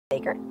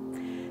speaker.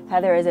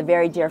 Heather is a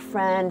very dear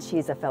friend.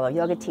 She's a fellow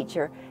yoga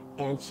teacher,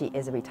 and she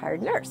is a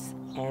retired nurse.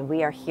 And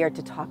we are here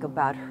to talk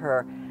about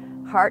her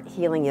Heart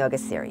Healing Yoga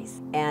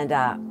series. And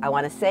I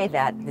want to say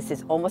that this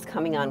is almost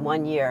coming on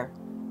 1 year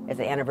as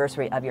the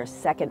anniversary of your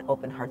second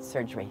open heart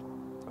surgery,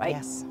 right?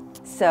 Yes.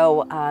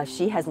 So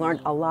she has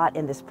learned a lot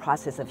in this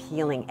process of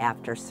healing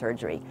after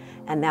surgery.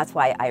 And that's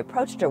why I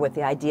approached her with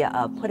the idea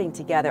of putting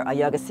together a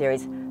yoga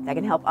series that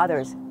can help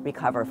others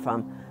recover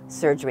from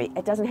surgery.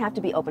 It doesn't have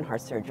to be open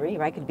heart surgery,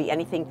 right? It could be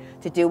anything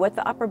to do with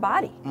the upper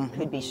body.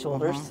 Could be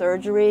shoulder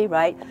surgery,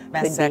 right?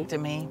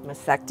 Mastectomy.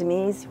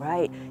 Mastectomies,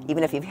 right?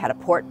 Even if you've had a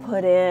port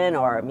put in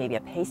or maybe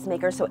a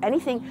pacemaker. So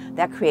anything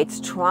that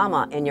creates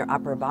trauma in your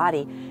upper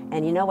body.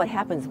 And you know what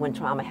happens when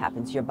trauma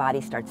happens? Your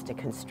body starts to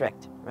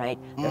constrict, right?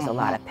 There's a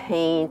lot of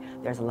pain,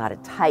 there's a lot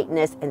of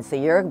tightness, and so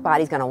your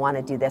body's gonna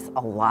wanna do this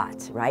a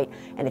lot, right?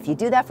 And if you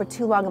do that for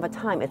too long of a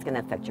time, it's gonna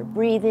affect your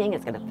breathing,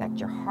 it's gonna affect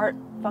your heart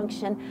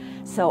function.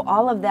 So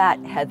all of that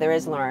Heather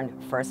has learned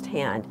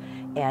firsthand,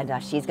 and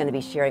she's gonna be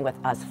sharing with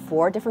us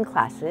 4 different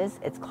classes.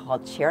 It's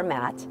called Chair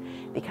Mat,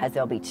 because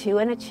there'll be 2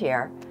 in a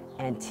chair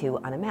and 2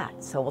 on a mat.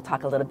 So we'll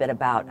talk a little bit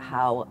about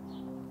how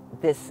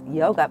this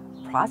yoga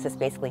process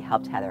basically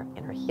helped Heather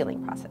in her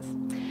healing process.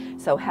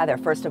 So Heather,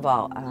 first of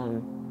all,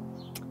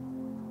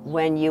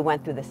 when you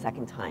went through the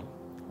second time,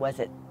 was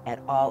it at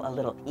all a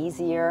little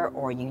easier,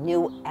 or you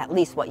knew at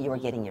least what you were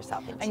getting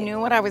yourself into? I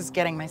knew what I was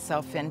getting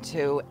myself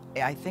into.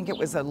 I think it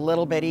was a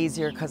little bit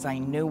easier because I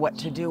knew what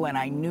to do and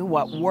I knew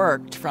what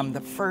worked from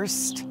the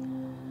first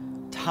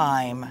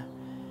time,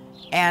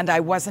 and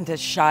I wasn't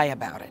as shy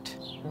about it.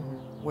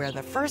 Where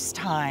the first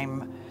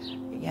time,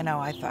 you know,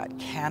 I thought,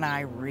 can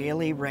I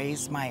really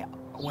raise my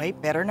weight?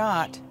 Better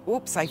not.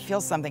 Oops, I feel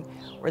something.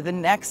 Or the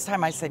next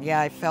time I said, yeah,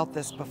 I felt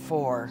this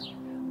before.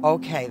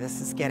 Okay,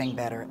 this is getting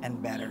better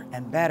and better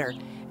and better.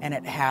 And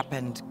it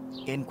happened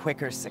in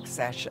quicker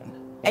succession.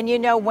 And you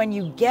know, when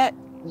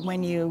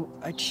you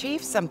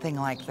achieve something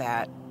like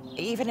that,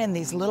 even in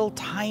these little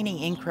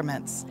tiny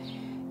increments,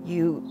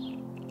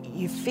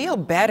 you feel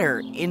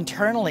better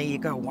internally. You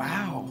go,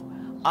 wow,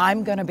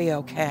 I'm gonna be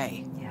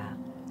okay. Yeah.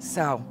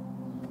 So.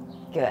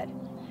 Good.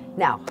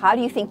 Now, how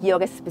do you think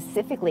yoga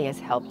specifically has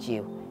helped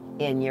you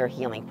in your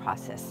healing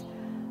process?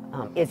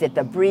 Is it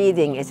the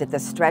breathing? Is it the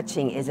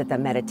stretching? Is it the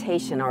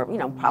meditation? Or, you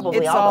know, probably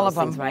It's all of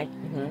those things,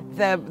 them.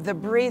 right? The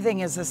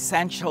breathing is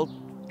essential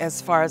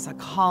as far as a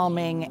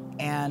calming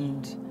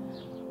and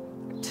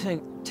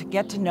to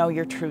get to know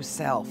your true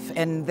self.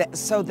 And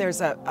so there's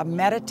a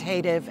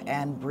meditative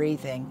and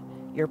breathing,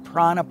 your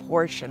prana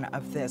portion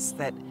of this,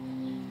 that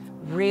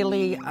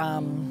really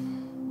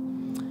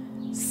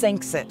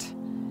sinks it.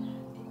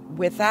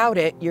 Without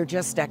it, you're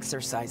just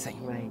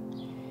exercising. Right.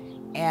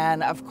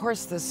 And of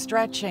course, the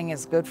stretching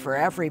is good for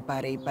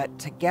everybody, but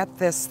to get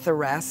this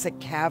thoracic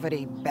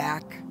cavity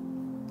back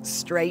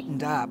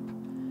straightened up,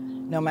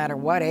 no matter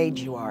what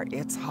age you are,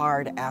 it's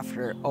hard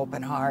after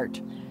open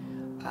heart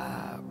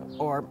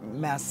or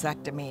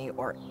mastectomy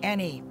or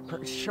any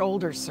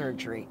shoulder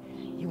surgery.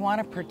 You want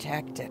to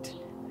protect it.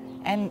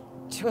 And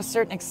to a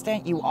certain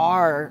extent, you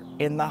are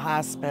in the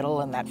hospital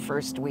in that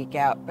first week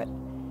out, but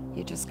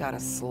you just got to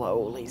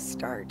slowly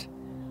start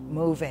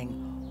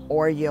moving,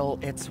 or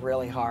it's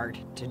really hard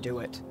to do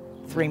it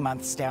 3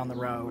 months down the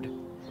road.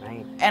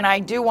 Right. And I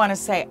do want to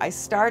say, I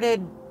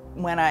started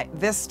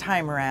this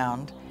time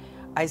around,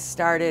 I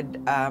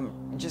started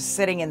just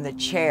sitting in the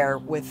chair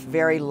with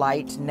very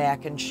light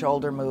neck and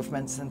shoulder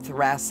movements and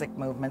thoracic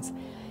movements.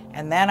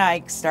 And then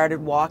I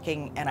started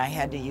walking, and I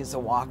had to use a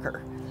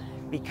walker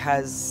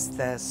because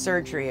the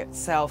surgery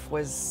itself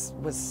was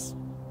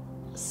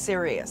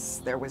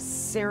serious. There was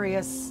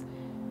serious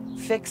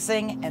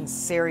fixing and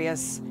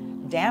serious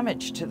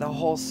damage to the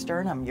whole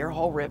sternum. Your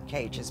whole rib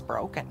cage is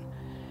broken.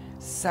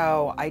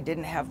 So I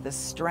didn't have the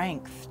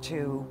strength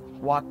to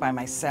walk by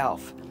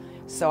myself.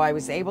 So I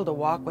was able to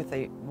walk with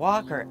a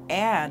walker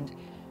and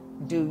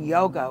do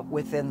yoga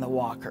within the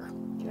walker.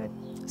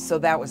 Good. So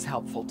that was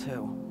helpful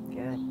too.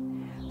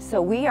 Good.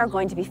 So we are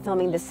going to be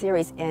filming this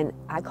series in,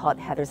 I call it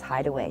Heather's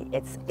Hideaway.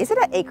 Is it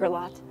an acre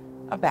lot?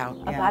 About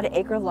an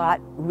acre lot,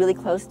 really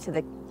close to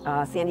the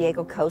San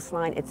Diego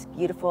coastline. It's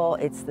beautiful.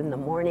 It's in the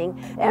morning,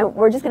 and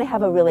we're just going to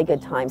have a really good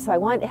time. So I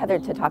want Heather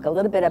to talk a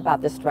little bit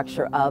about the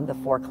structure of the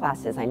 4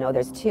 classes. I know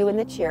there's 2 in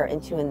the chair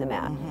and 2 in the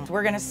mat. So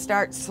we're going to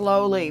start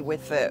slowly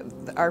with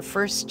our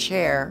first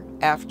chair.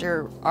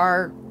 After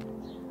our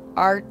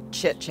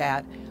chit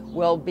chat,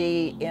 we'll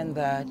be in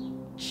the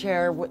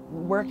chair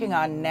working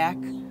on neck,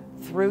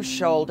 through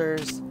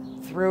shoulders,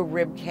 through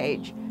rib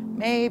cage,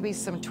 maybe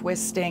some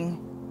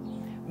twisting,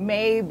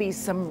 maybe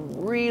some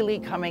really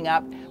coming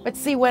up. But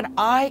see, when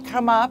I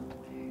come up,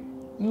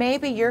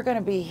 maybe you're going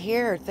to be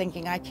here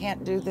thinking, I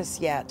can't do this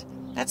yet.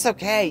 That's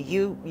okay.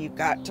 You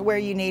got to where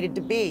you needed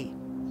to be.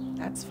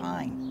 That's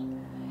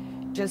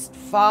fine. Just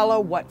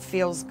follow what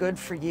feels good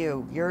for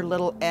you, your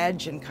little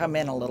edge, and come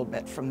in a little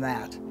bit from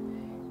that.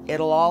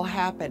 It'll all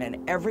happen,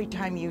 and every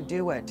time you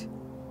do it,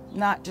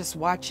 not just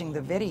watching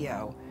the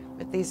video,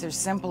 but these are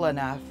simple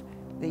enough,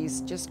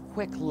 these just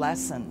quick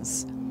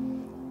lessons.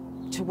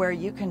 to where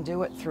you can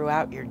do it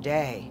throughout your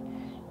day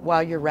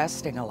while you're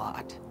resting a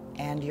lot.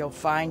 And you'll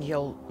find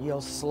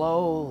you'll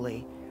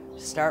slowly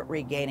start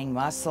regaining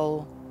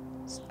muscle,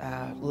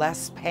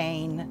 less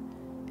pain,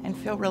 and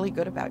feel really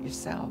good about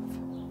yourself.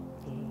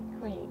 Okay,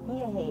 great,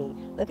 yay.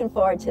 Looking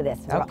forward to this.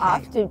 We're Okay.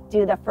 off to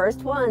do the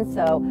first one,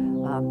 so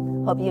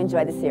hope you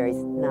enjoy the series.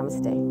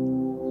 Namaste.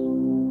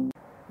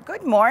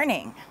 Good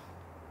morning.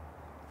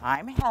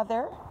 I'm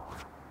Heather.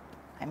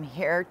 I'm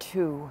here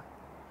to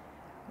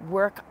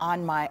work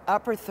on my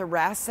upper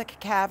thoracic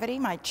cavity,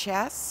 my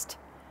chest,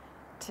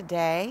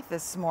 today,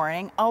 this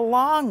morning,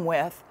 along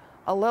with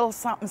a little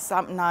something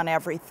something on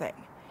everything.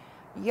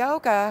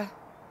 Yoga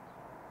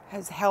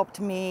has helped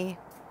me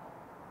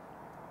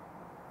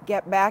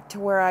get back to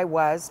where I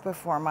was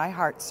before my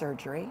heart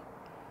surgery,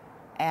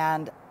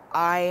 and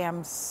I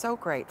am so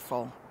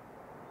grateful.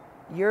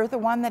 You're the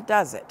one that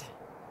does it.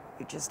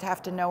 You just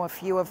have to know a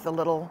few of the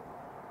little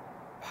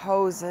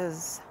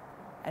poses,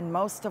 and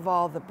most of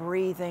all the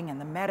breathing and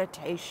the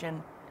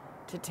meditation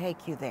to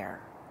take you there.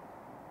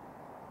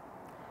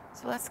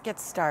 So let's get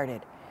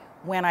started.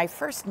 When I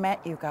first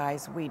met you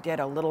guys, we did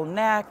a little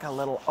neck, a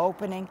little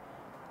opening.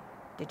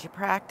 Did you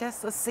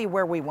practice? Let's see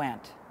where we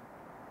went.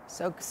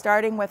 So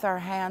starting with our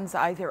hands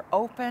either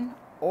open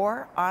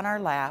or on our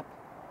lap.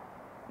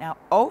 Now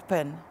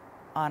open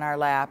on our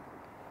lap,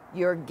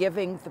 you're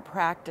giving the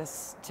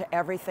practice to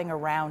everything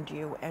around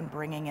you and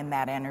bringing in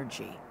that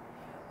energy.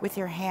 With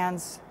your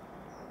hands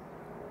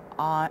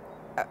on,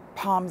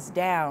 palms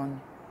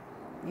down,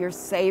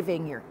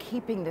 you're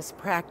keeping this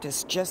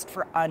practice just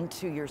for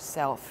unto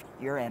yourself,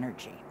 your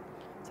energy.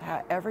 So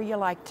however you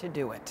like to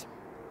do it.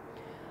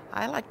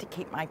 I like to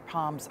keep my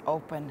palms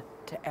open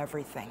to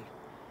everything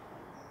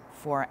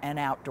for an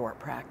outdoor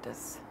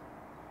practice.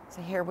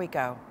 So here we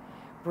go.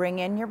 Bring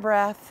in your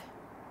breath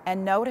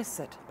and notice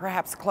it.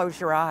 Perhaps close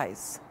your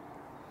eyes.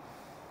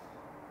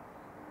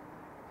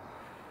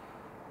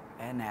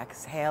 And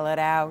exhale it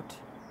out.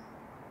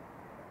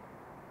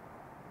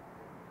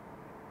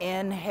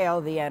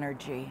 Inhale the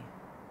energy.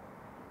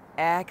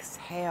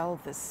 Exhale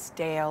the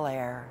stale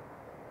air.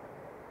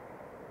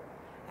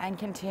 And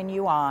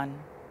continue on.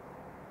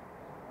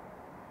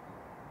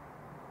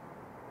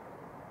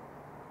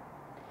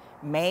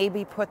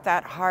 Maybe put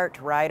that heart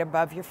right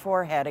above your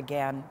forehead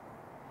again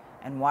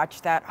and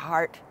watch that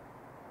heart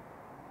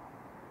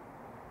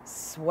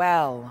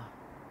swell.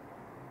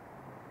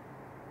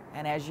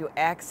 And as you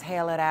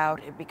exhale it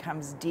out, it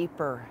becomes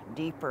deeper,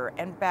 deeper,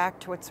 and back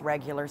to its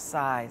regular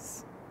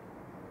size.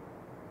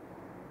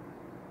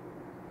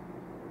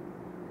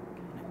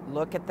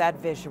 Look at that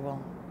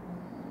visual.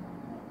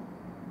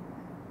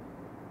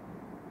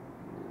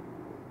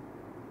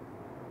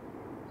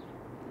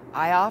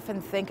 I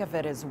often think of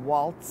it as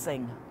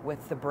waltzing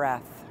with the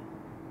breath.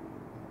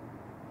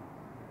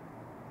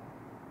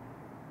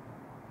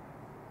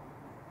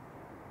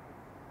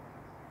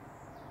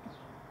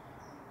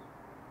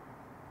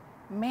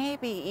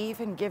 Maybe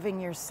even giving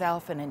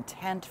yourself an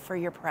intent for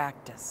your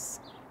practice.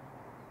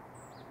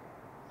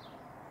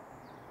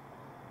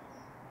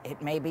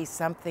 It may be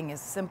something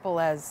as simple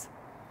as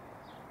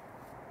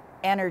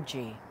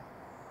energy.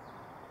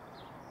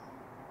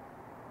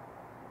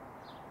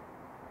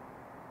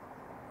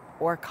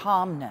 Or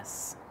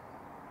calmness.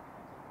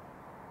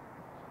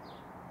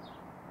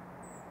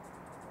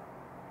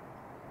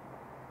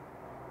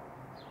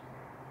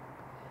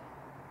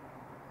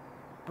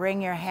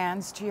 Bring your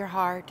hands to your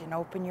heart and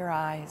open your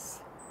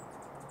eyes.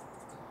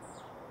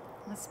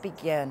 Let's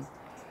begin.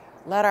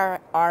 Let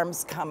our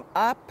arms come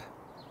up.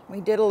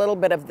 We did a little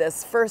bit of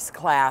this first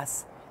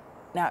class.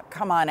 Now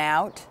come on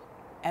out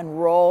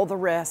and roll the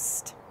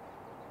wrist.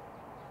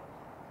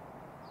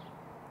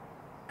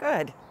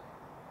 Good.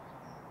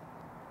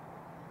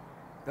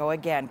 Go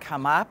again,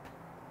 come up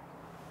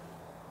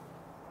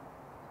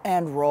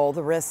and roll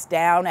the wrist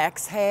down.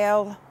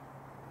 Exhale.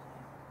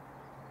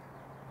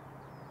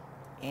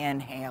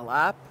 Inhale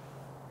up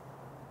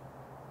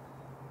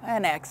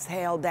and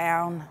exhale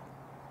down.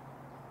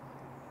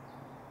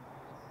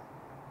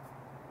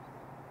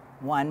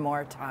 One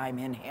more time,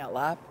 inhale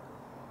up,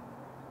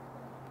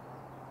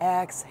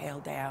 exhale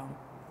down.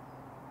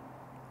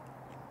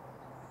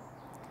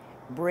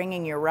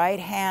 Bringing your right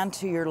hand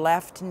to your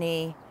left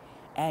knee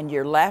and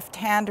your left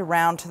hand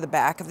around to the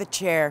back of the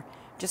chair,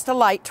 just a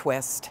light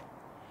twist.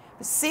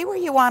 See where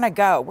you want to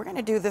go. We're going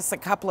to do this a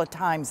couple of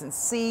times and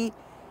see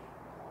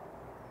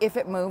if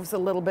it moves a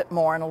little bit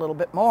more and a little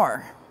bit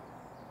more.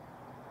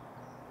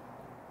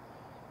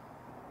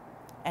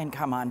 And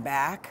come on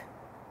back,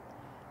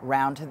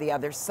 round to the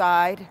other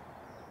side.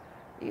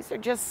 These are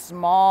just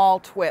small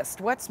twists.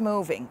 What's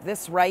moving?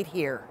 This right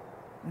here.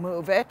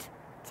 Move it,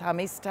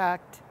 tummy's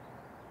tucked.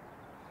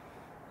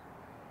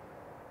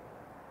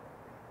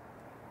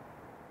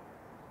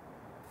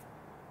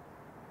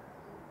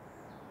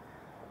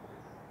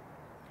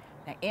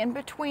 Now in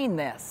between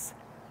this,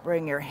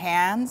 bring your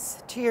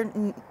hands to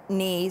your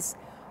knees,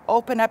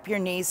 open up your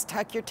knees,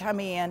 tuck your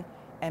tummy in,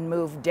 and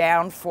move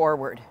down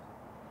forward.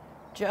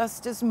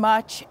 Just as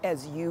much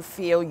as you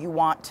feel you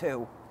want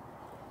to.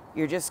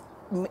 You're just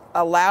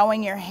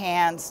allowing your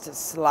hands to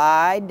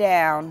slide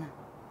down.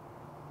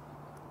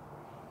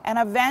 And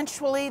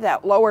eventually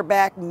that lower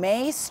back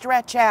may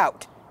stretch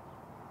out.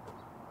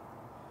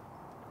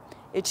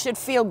 It should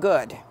feel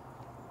good.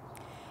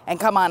 And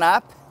come on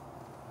up.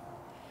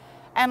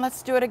 And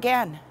let's do it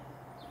again.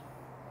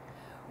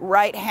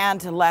 Right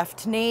hand to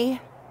left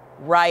knee,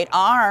 right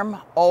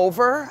arm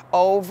over,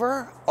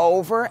 over,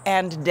 over,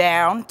 and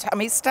down,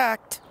 tummy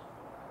tucked.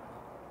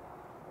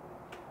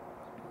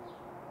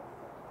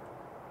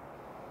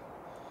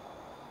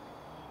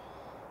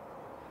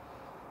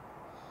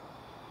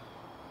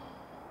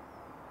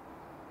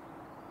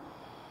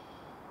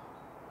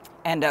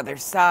 And other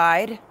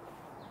side.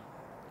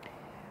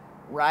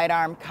 Right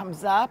arm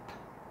comes up,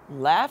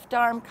 left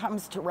arm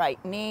comes to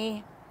right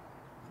knee.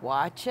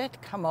 Watch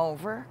it, come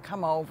over,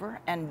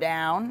 and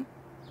down.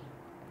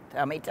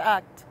 Tummy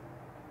tucked.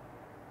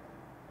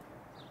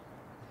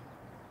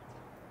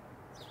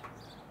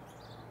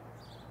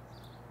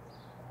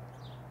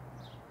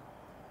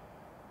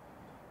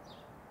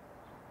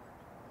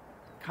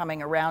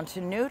 Coming around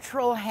to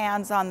neutral,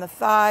 hands on the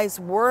thighs,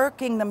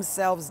 working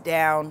themselves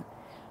down.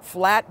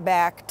 Flat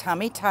back,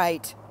 tummy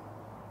tight.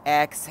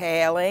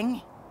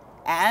 Exhaling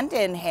and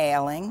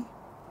inhaling.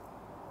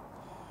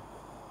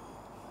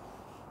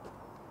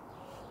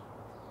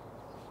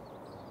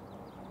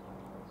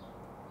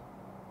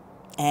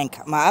 And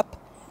come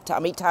up,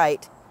 tummy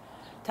tight.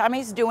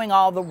 Tummy's doing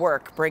all the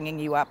work, bringing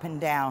you up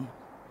and down.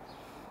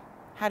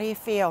 How do you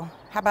feel?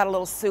 How about a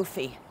little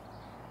Sufi?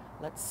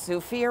 Let's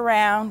Sufi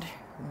around,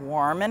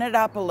 warming it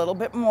up a little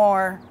bit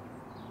more.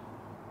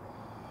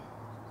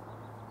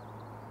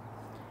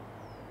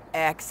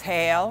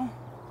 Exhale.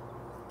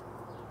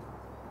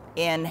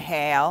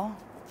 Inhale.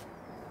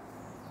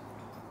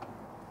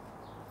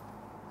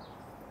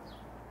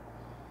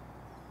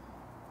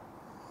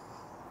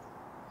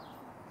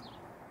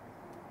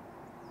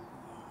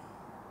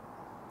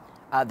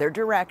 Other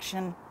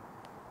direction.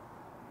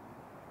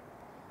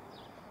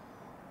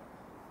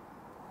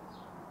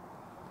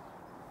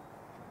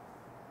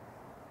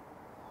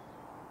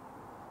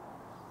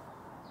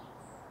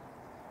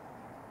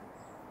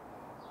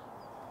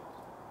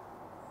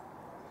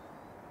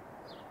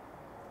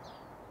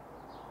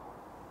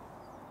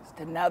 Just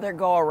another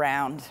go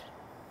around.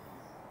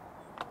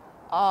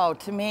 Oh,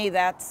 to me,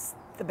 that's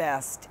the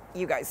best.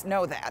 You guys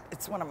know that.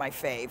 It's one of my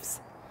faves.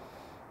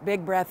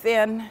 Big breath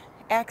in,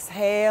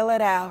 exhale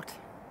it out.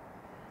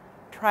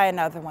 Try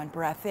another one.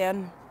 Breath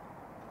in,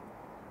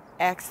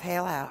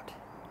 exhale out.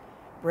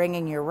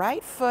 Bringing your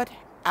right foot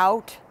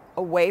out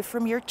away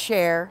from your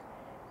chair,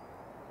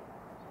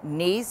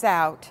 knees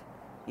out.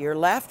 Your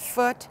left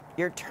foot,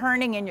 you're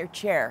turning in your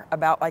chair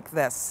about like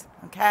this,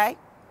 okay?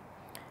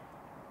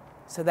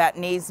 So that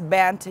knee's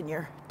bent and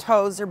your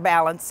toes are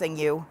balancing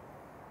you.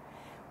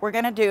 We're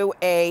gonna do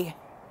a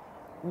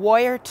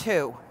Warrior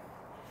Two.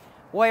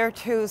 Warrior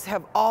Twos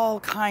have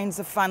all kinds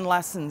of fun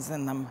lessons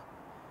in them.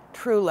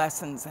 True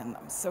lessons in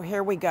them. So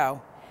here we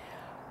go.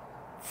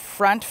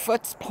 Front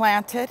foot's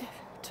planted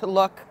to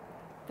look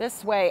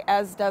this way,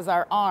 as does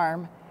our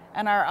arm,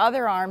 and our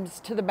other arms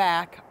to the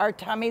back. Our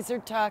tummies are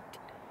tucked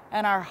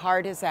and our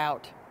heart is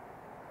out.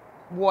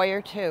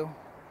 Warrior Two.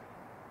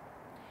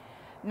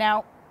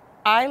 Now,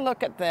 I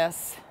look at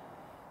this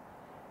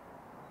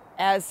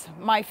as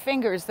my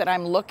fingers that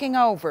I'm looking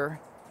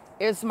over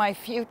is my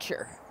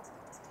future.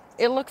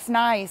 It looks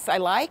nice, I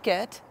like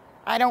it.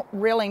 I don't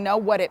really know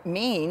what it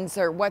means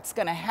or what's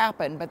gonna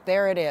happen, but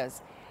there it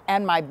is.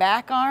 And my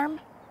back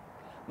arm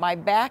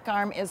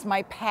is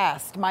my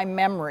past, my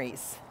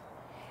memories.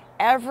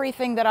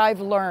 Everything that I've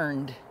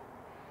learned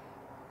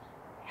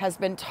has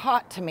been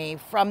taught to me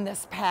from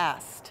this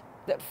past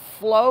that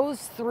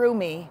flows through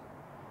me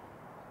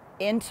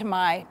into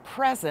my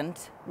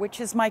present, which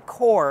is my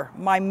core,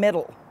 my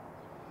middle.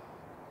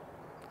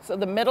 So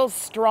the middle's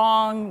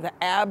strong, the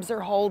abs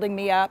are holding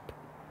me up.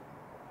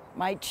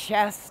 My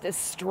chest is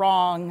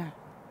strong.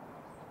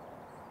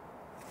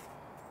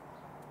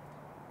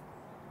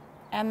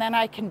 And then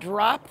I can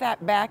drop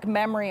that back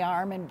memory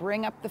arm and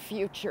bring up the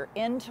future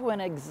into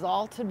an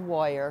exalted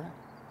warrior.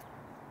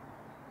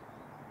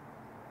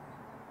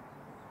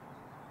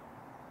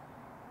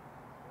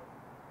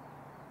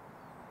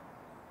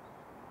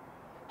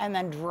 And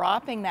then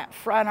dropping that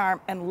front arm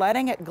and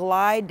letting it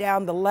glide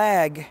down the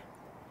leg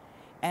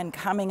and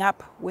coming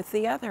up with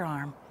the other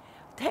arm.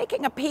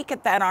 Taking a peek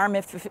at that arm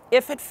if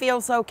it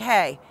feels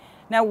okay.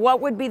 Now,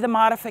 what would be the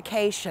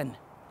modification?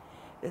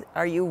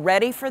 Are you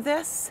ready for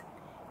this?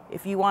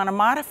 If you want to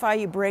modify,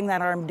 you bring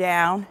that arm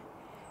down,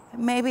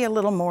 and maybe a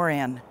little more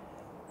in.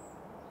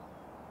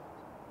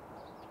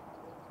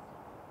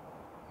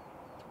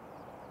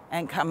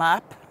 And come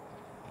up.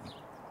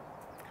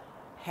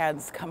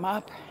 Hands come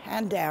up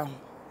and down.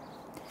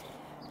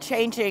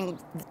 Changing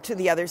to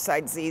the other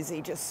side's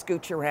easy, just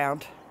scooch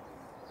around.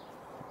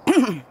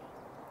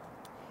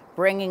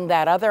 Bringing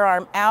that other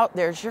arm out,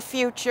 there's your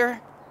future,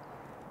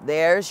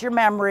 there's your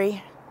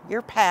memory,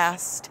 your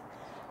past,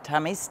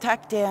 tummy's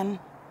tucked in.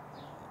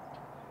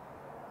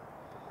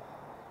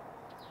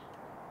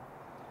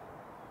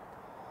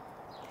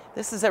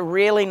 This is a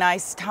really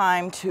nice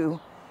time to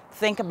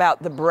think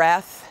about the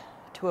breath,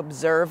 to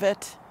observe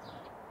it.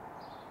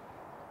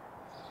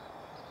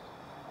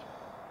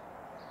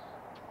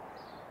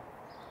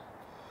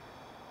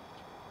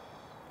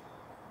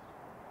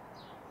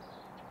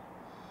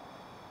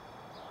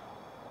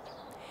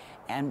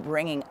 And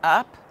bringing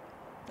up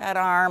that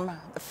arm,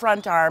 the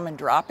front arm, and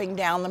dropping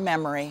down the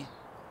memory.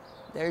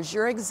 There's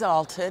your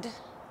exalted.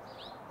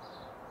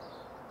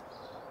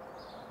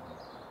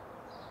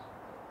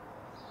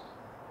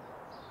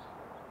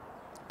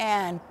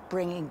 And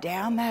bringing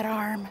down that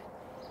arm,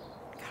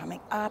 coming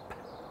up.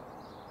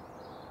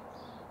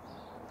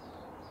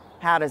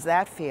 How does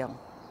that feel?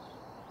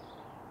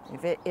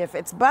 If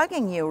it's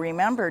bugging you,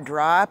 remember,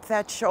 drop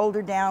that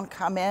shoulder down,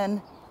 come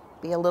in,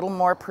 be a little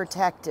more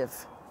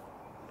protective.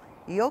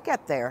 You'll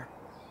get there.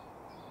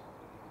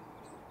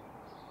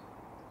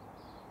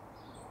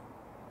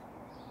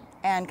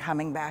 And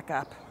coming back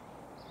up.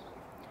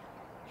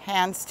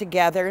 Hands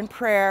together in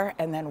prayer,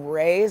 and then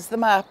raise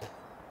them up.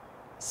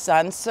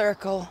 Sun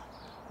circle,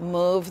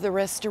 move the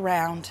wrist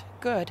around.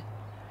 Good,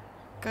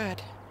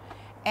 good.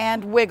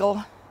 And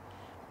wiggle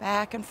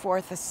back and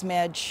forth a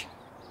smidge.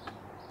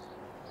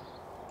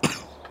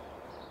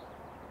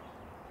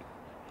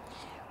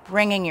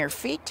 Bringing your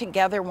feet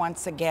together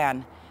once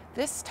again.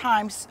 This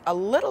time a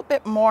little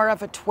bit more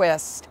of a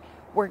twist.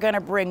 We're going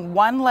to bring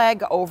one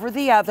leg over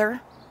the other,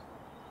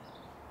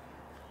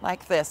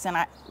 like this.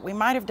 And we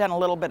might have done a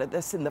little bit of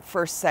this in the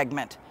first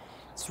segment.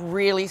 It's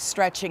really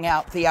stretching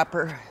out the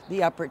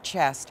upper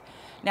chest.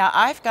 Now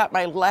I've got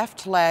my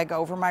left leg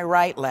over my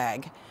right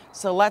leg.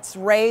 So let's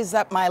raise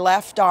up my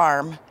left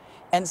arm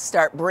and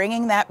start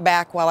bringing that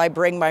back while I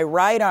bring my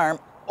right arm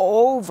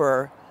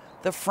over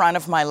the front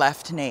of my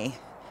left knee.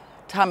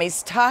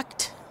 Tummy's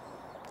tucked,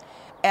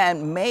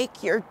 and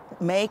make your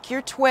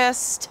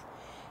twist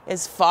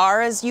as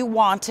far as you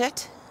want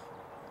it.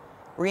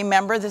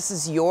 Remember, this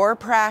is your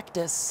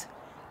practice.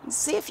 And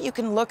see if you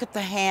can look at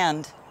the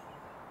hand.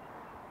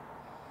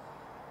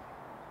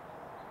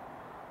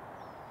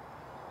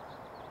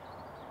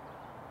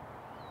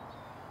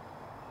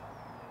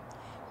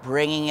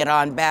 Bringing it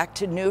on back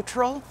to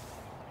neutral.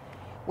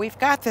 We've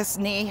got this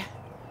knee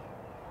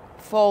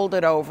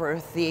folded over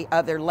the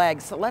other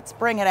leg, so let's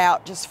bring it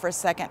out just for a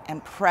second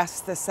and press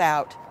this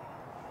out.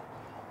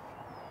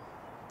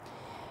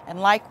 And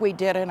like we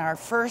did in our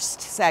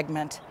first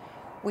segment,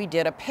 we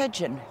did a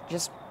pigeon.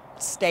 Just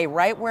stay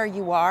right where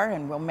you are,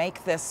 and we'll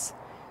make this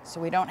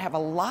so we don't have a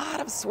lot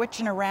of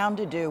switching around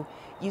to do.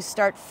 You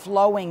start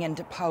flowing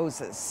into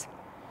poses.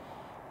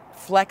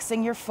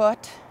 Flexing your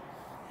foot,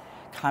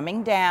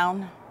 coming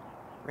down.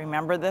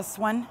 Remember this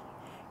one?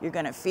 You're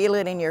going to feel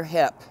it in your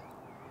hip.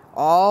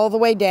 All the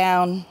way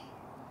down.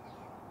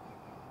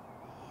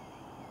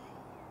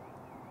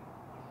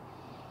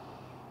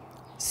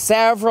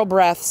 Several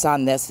breaths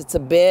on this. It's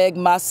a big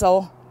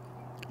muscle.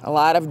 A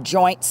lot of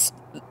joints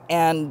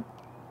and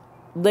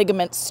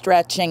ligament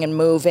stretching and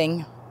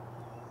moving.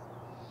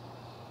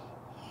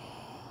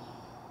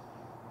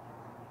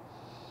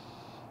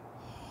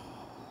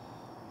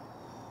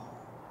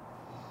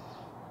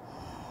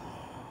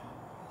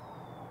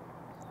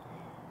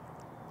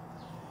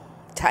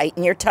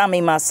 Tighten your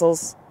tummy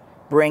muscles.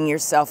 Bring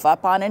yourself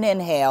up on an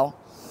inhale.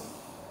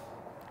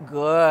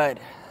 Good.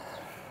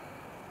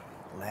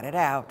 Let it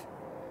out.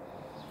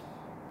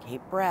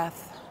 Keep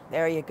breath.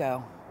 There you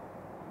go.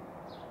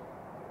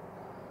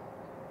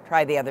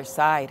 Try the other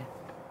side.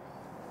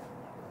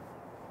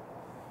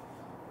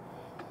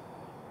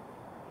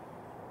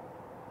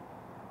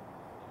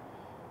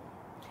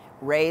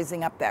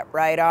 Raising up that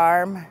right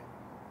arm,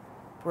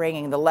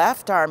 bringing the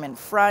left arm in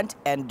front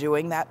and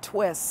doing that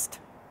twist.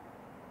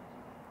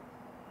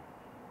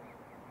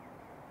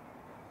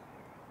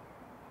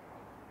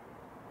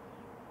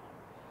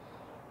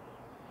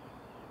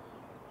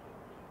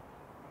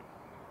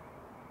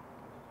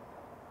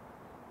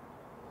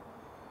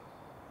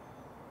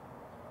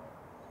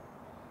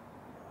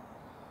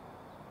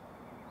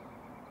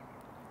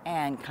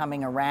 And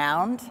coming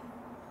around,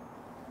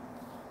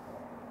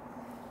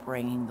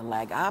 bringing the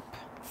leg up,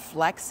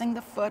 flexing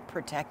the foot,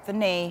 protect the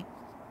knee.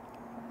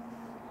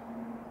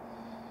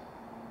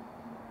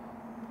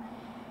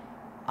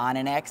 On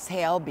an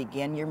exhale,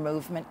 begin your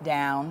movement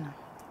down.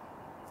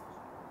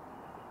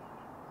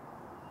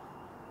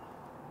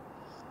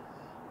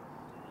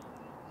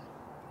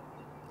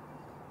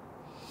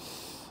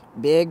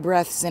 Big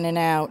breaths in and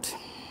out.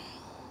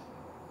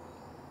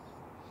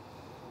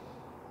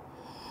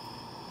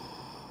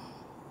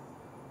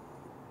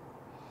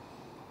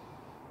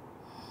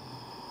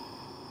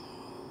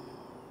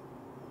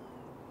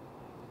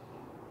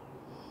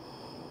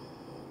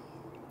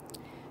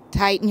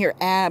 Tighten your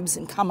abs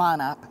and come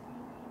on up.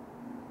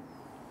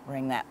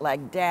 Bring that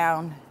leg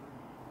down.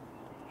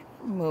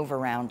 Move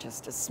around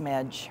just a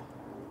smidge.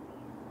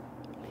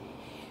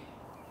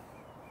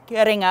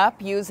 Getting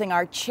up, using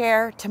our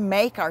chair to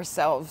make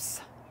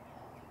ourselves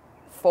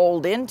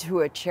fold into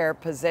a chair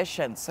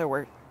position. So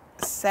we're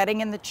setting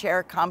in the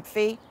chair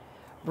comfy,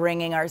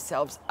 bringing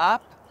ourselves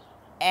up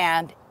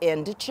and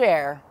into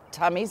chair.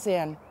 Tummy's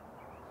in.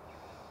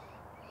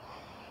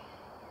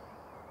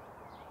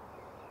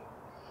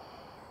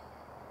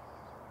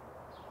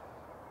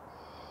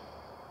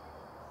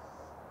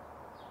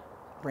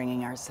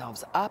 Bringing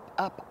ourselves up,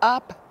 up,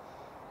 up.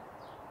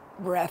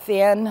 Breath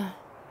in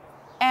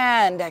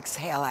and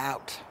exhale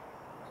out.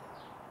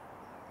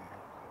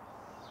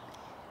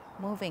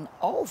 Moving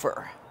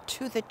over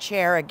to the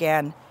chair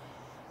again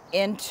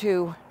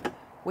into,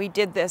 we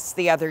did this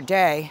the other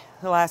day,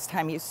 the last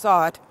time you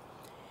saw it.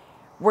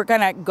 We're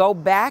gonna go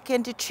back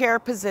into chair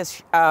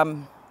position,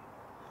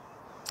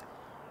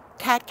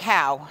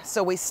 cat-cow.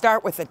 So we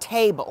start with a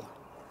table.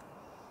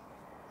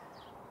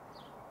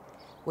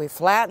 We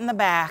flatten the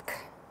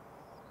back.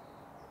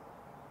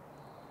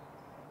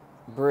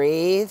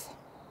 Breathe.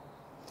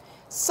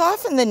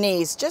 Soften the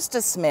knees just a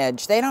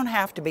smidge. They don't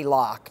have to be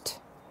locked.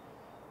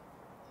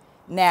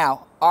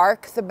 Now,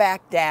 arc the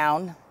back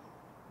down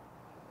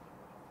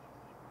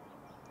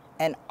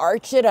and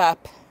arch it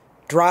up.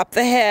 Drop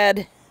the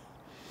head.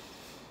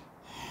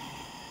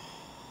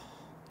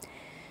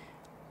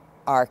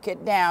 Arc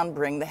it down,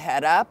 bring the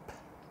head up.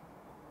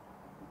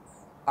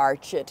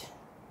 Arch it.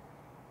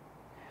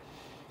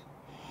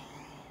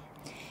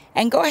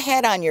 And go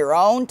ahead on your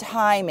own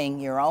timing,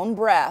 your own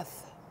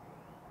breath,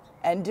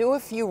 and do a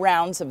few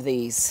rounds of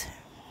these.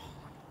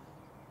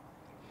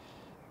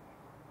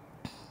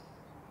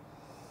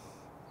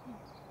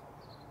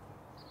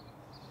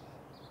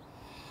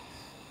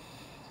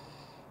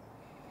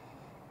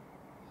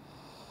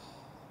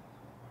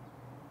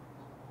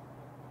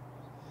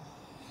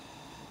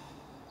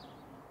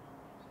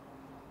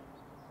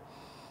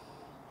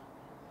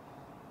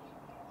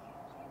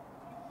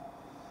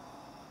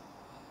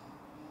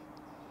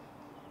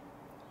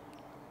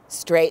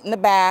 Straighten the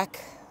back.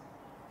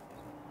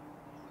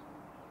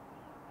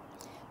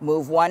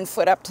 Move one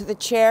foot up to the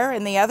chair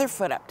and the other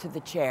foot up to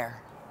the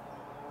chair.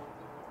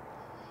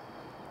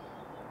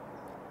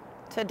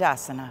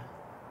 Tadasana,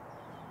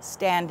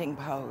 standing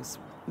pose,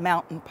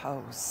 mountain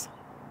pose.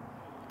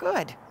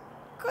 Good,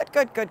 good,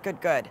 good, good,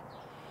 good, good.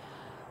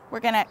 We're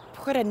gonna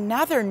put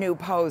another new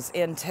pose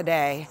in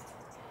today.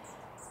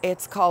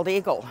 It's called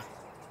Eagle.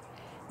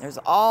 There's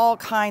all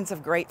kinds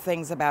of great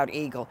things about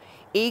Eagle.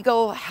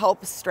 Eagle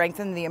helps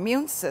strengthen the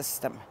immune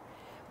system.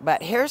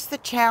 But here's the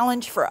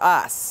challenge for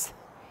us.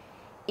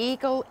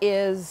 Eagle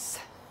is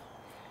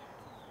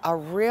a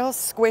real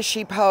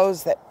squishy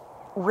pose that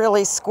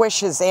really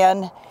squishes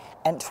in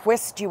and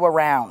twists you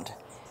around.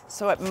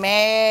 So it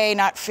may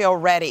not feel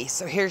ready.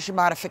 So here's your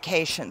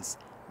modifications.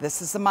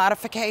 This is a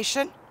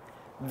modification.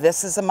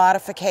 This is a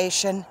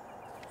modification.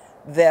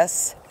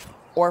 This,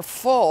 or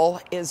full,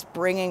 is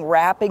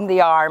wrapping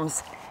the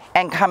arms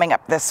and coming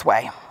up this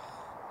way.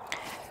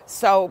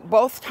 So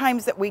both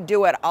times that we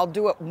do it, I'll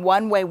do it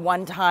one way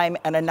one time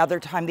and another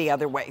time the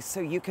other way, so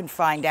you can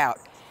find out.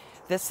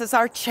 This is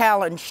our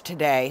challenge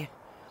today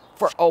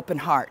for open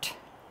heart.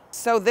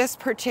 So this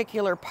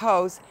particular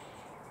pose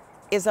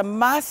is a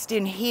must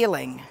in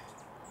healing,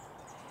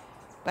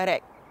 but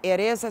it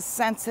is a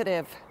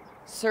sensitive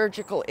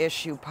surgical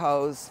issue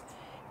pose,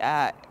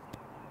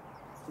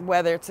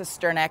 whether it's a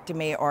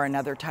sternectomy or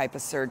another type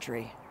of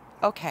surgery.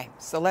 Okay,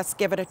 so let's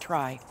give it a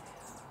try.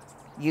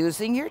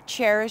 Using your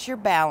chair as your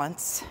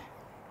balance,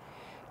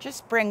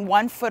 just bring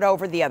one foot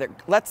over the other.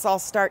 Let's all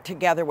start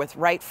together with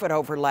right foot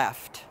over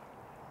left.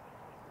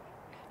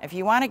 If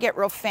you want to get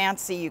real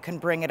fancy, you can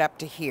bring it up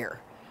to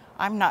here.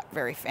 I'm not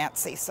very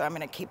fancy, so I'm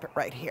going to keep it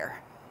right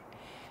here.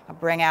 Now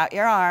bring out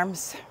your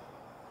arms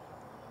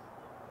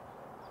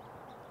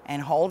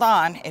and hold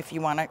on. If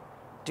you want to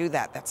do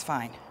that, that's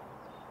fine.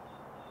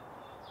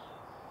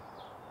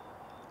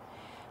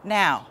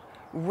 Now,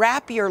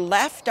 wrap your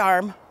left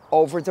arm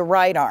over the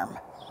right arm.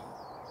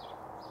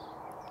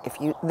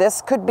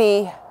 This could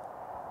be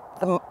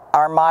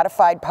our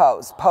modified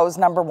pose, pose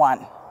number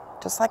one,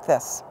 just like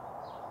this.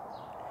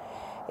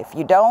 If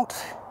you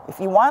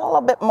want a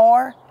little bit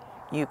more,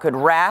 you could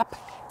wrap,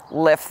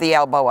 lift the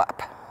elbow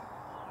up.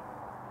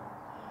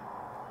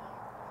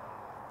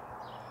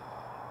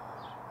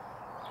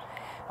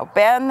 Now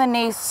bend the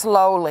knees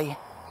slowly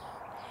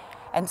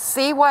and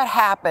see what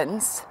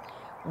happens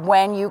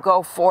when you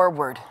go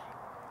forward.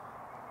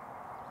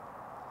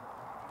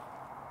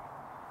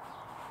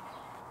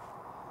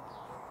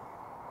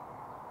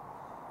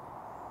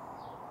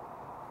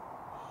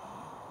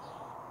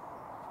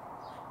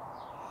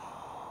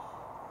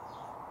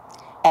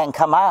 And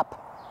come up.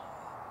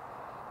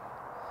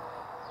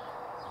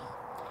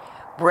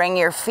 Bring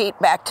your feet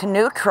back to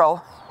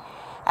neutral.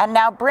 And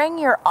now bring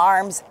your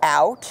arms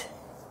out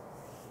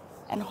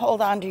and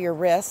hold on to your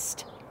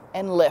wrist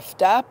and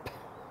lift up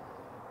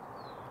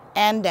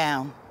and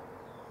down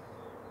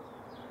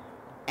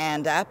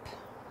and up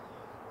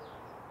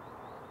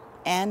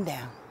and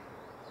down.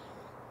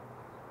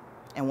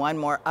 And one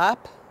more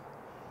up.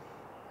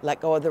 Let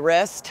go of the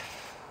wrist.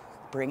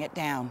 Bring it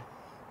down.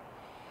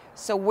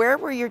 So where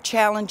were your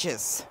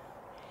challenges?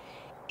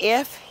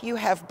 If you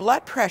have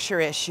blood pressure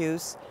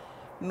issues,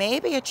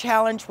 maybe a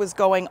challenge was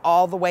going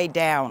all the way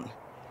down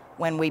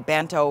when we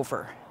bent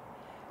over.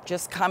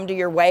 Just come to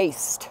your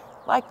waist,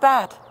 like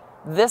that.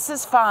 This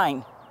is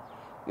fine.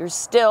 You're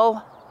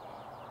still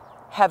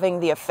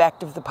having the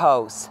effect of the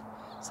pose.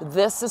 So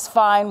this is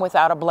fine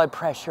without a blood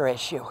pressure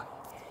issue.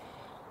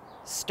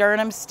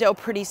 Sternum still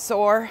pretty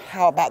sore.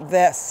 How about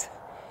this?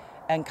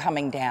 And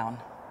coming down.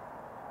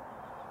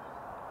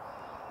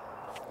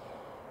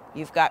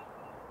 You've got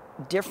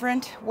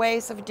different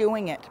ways of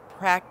doing it.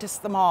 Practice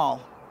them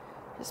all.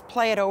 Just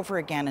play it over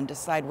again and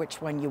decide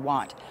which one you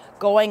want.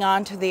 Going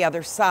on to the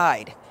other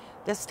side.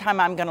 This time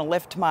I'm going to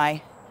lift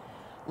my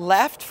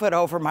left foot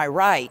over my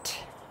right.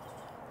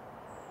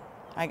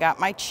 I got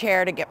my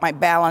chair to get my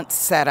balance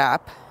set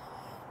up.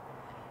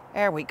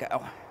 There we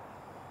go.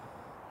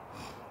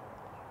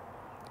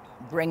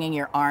 Bringing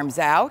your arms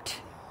out.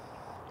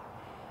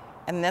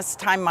 And this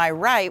time my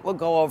right will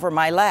go over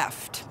my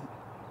left.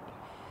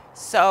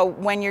 So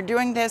when you're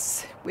doing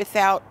this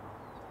without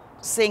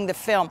seeing the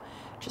film,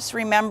 just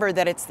remember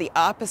that it's the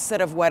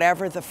opposite of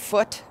whatever the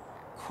foot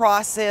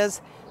cross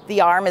is.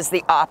 The arm is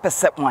the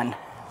opposite one.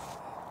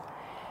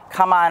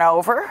 Come on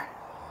over.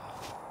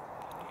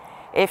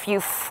 If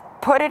you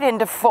put it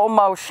into full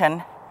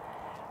motion,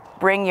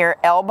 bring your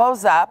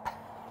elbows up.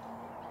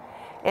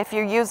 If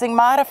you're using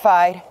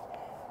modified,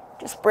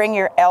 just bring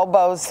your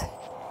elbows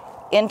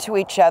into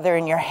each other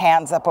and your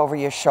hands up over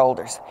your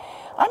shoulders.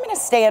 I'm going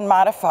to stay in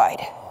modified.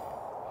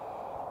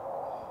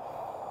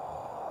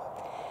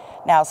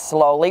 Now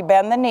slowly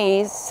bend the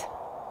knees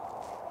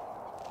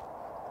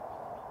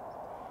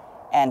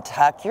and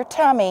tuck your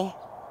tummy.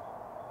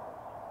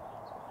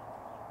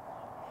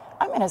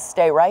 I'm going to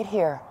stay right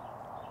here.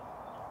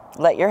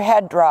 Let your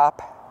head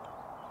drop.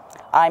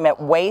 I'm at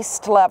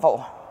waist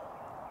level.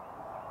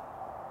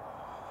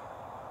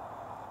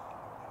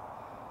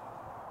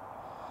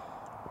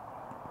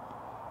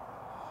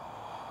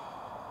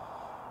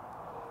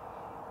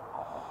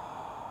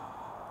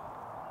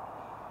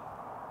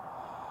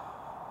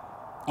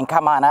 And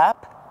come on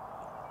up.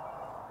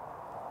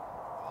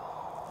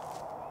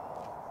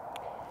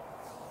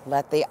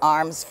 Let the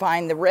arms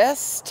find the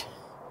wrist.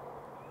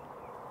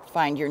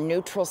 Find your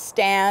neutral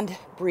stand.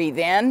 Breathe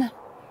in.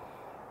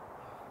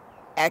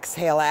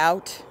 Exhale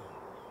out.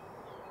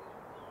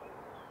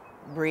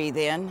 Breathe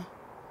in.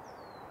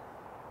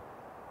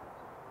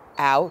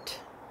 Out.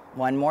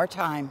 One more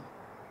time.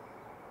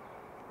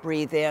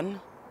 Breathe in.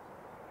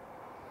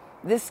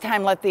 This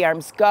time let the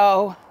arms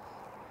go.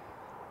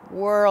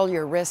 Whirl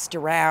your wrist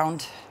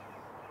around.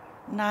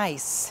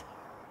 Nice.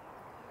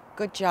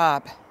 Good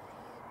job.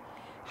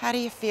 How do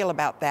you feel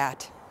about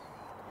that?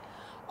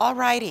 All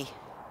righty.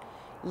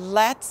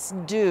 Let's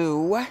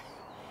do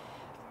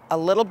a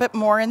little bit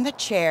more in the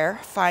chair.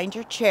 Find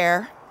your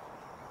chair.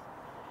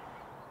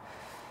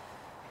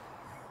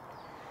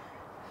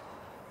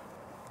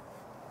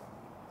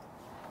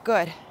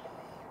 Good.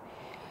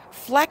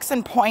 Flex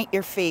and point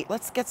your feet.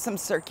 Let's get some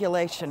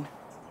circulation.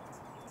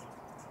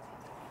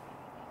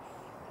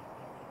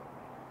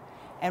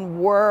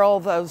 And whirl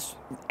those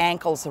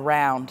ankles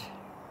around.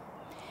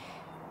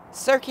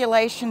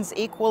 Circulation's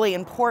equally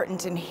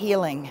important in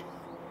healing.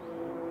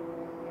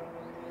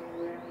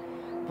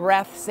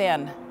 Breaths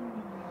in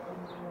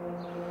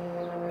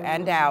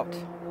and out.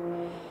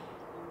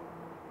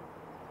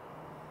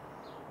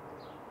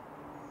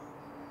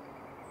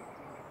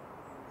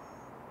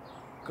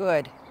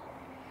 Good.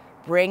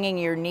 Bringing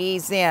your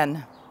knees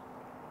in.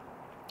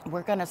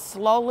 We're going to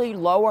slowly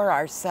lower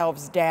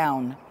ourselves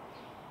down.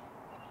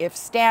 If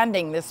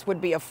standing, this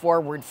would be a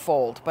forward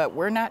fold, but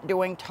we're not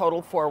doing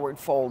total forward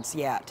folds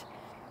yet.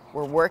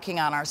 We're working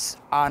on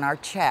our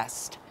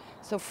chest.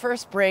 So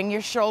first, bring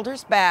your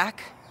shoulders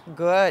back.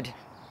 Good.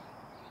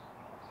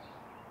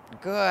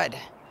 Good.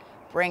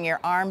 Bring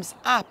your arms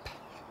up.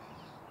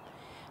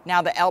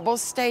 Now the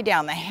elbows stay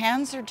down. The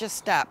hands are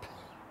just up.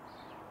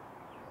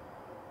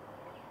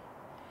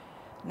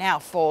 Now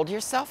fold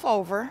yourself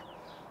over.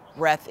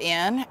 Breath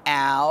in,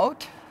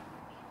 out.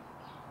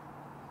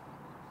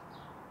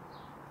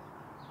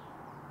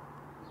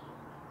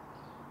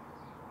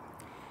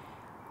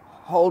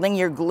 Holding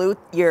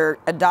your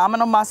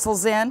abdominal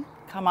muscles in.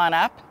 Come on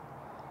up.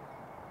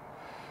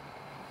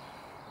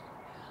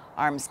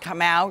 Arms come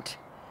out.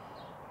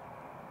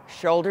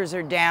 Shoulders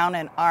are down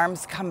and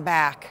arms come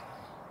back.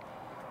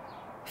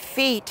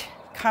 Feet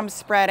come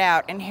spread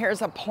out, and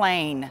here's a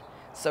plane.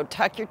 So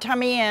tuck your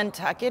tummy in,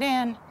 tuck it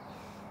in,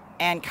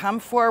 and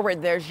come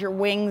forward. There's your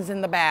wings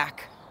in the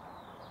back.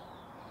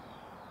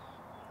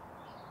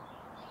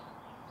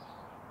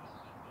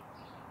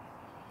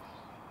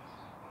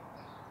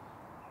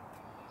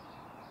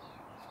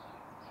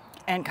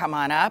 And come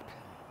on up.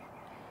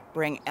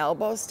 Bring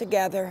elbows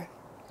together.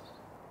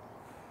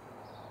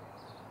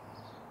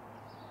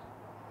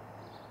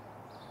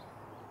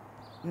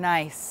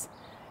 Nice.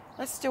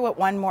 Let's do it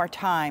one more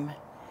time.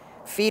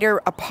 Feet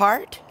are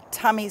apart,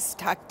 tummy's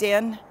tucked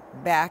in,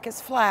 back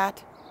is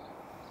flat.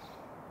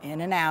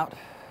 In and out.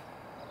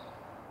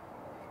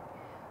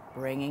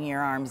 Bringing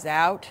your arms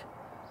out,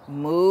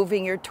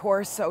 moving your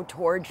torso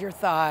towards your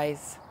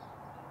thighs.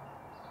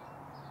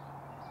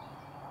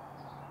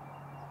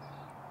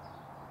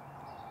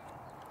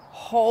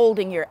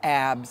 Holding your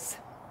abs.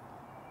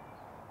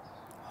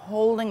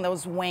 Holding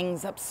those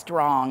wings up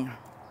strong.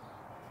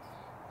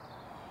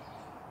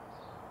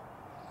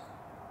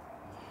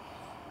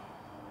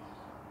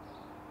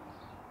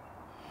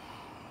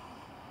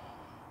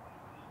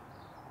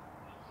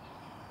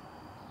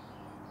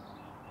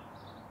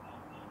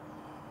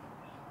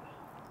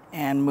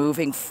 And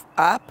moving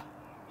up,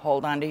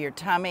 hold onto your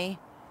tummy,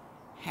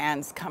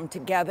 hands come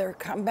together,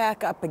 come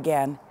back up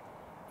again,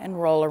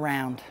 and roll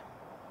around.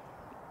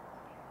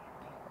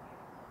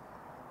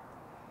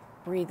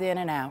 Breathe in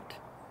and out.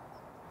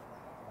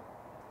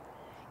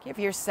 Give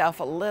yourself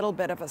a little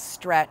bit of a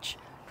stretch,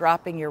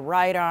 dropping your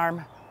right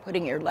arm,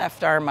 putting your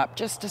left arm up,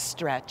 just a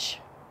stretch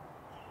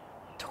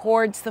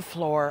towards the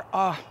floor.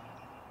 Oh.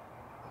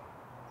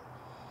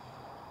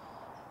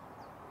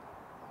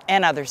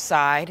 And other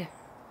side.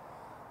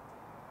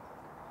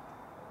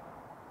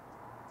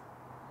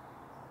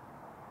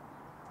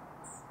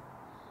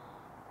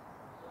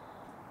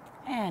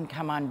 And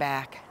come on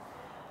back.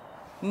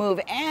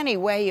 Move any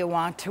way you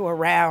want to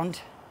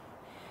around.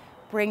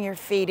 Bring your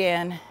feet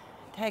in.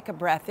 Take a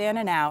breath in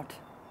and out.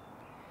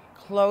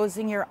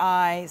 Closing your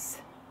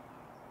eyes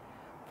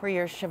for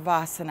your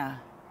Shavasana,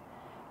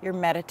 your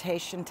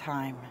meditation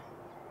time.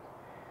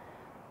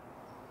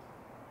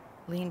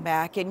 Lean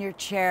back in your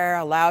chair.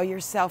 Allow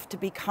yourself to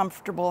be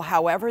comfortable,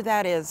 however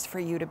that is for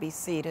you to be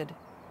seated.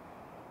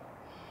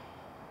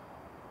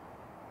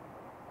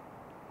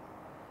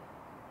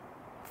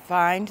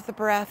 Find the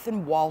breath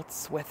and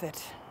waltz with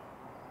it.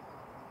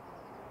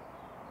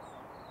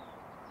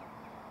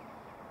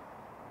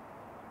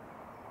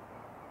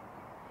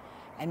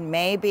 And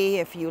maybe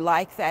if you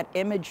like that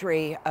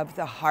imagery of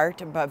the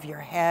heart above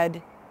your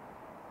head,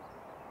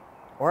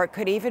 or it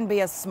could even be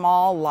a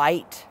small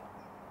light,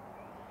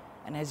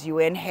 and as you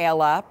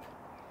inhale up,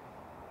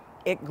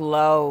 it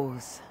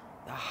glows.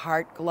 The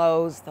heart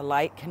glows, the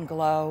light can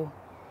glow.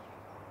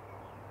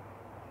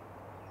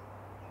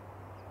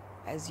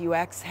 As you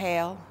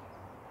exhale,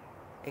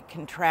 it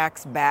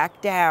contracts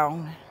back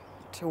down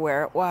to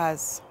where it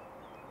was.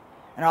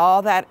 And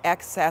all that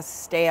excess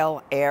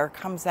stale air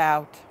comes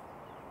out.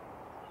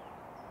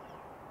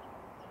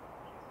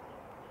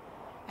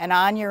 And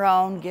on your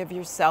own, give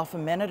yourself a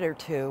minute or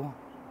two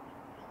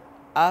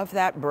of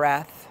that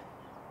breath.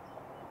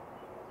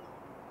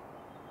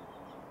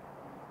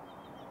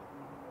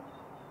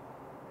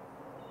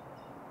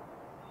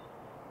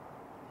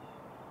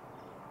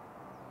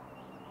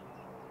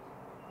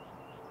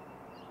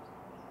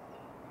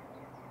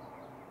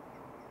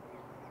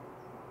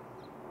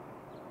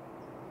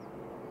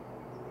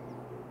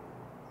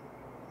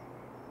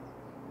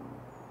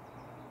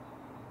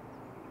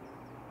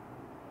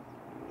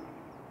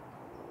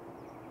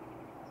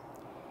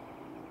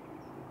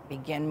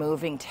 Begin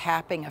moving,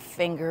 tapping a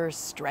finger,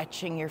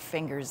 stretching your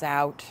fingers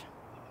out.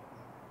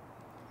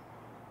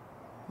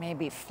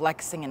 Maybe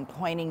flexing and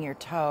pointing your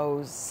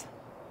toes.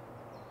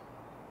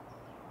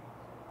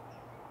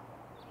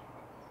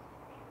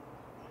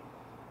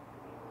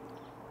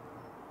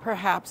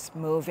 Perhaps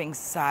moving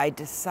side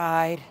to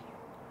side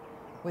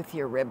with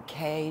your rib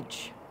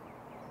cage.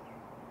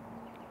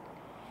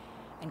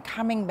 And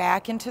coming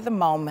back into the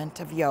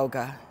moment of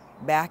yoga,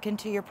 back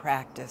into your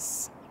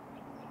practice.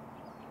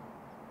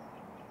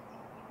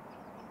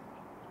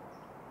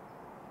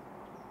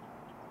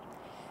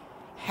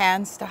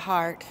 Hands to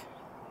heart.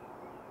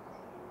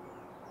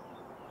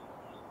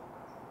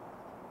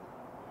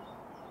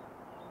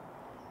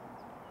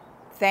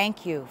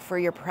 Thank you for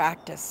your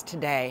practice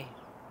today.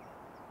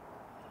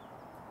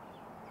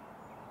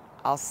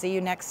 I'll see you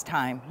next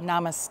time.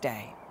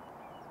 Namaste.